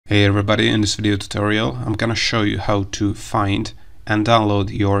Hey everybody, in this video tutorial I'm gonna show you how to find and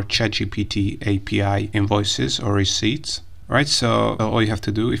download your ChatGPT API invoices or receipts. Right, so all you have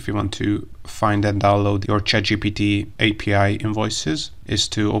to do if you want to find and download your ChatGPT API invoices is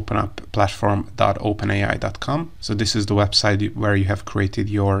to open up platform.openai.com. So this is the website where you have created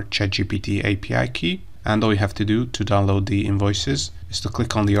your ChatGPT API key, and all you have to do to download the invoices is to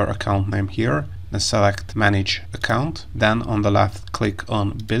click on your account name here, then select manage account, then on the left click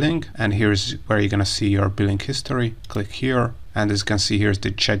on billing, and here's where you're gonna see your billing history. Click here, and as you can see, here's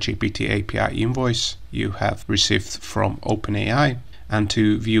the ChatGPT API invoice you have received from OpenAI. And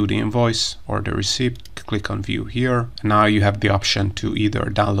to view the invoice or the receipt, click on view here. And now you have the option to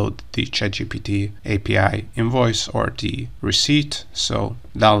either download the ChatGPT API invoice or the receipt. So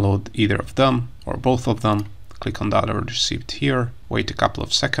download either of them or both of them. Click on download receipt here, wait a couple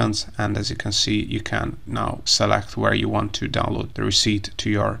of seconds, and as you can see, you can now select where you want to download the receipt to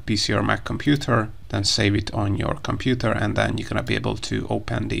your PC or Mac computer, then save it on your computer, and then you're gonna be able to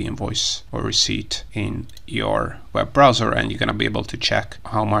open the invoice or receipt in your web browser, and you're gonna be able to check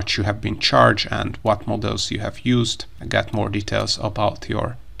how much you have been charged and what models you have used, and get more details about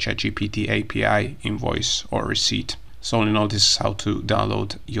your ChatGPT API invoice or receipt. So all in all, this is how to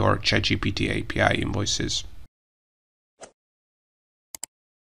download your ChatGPT API invoices.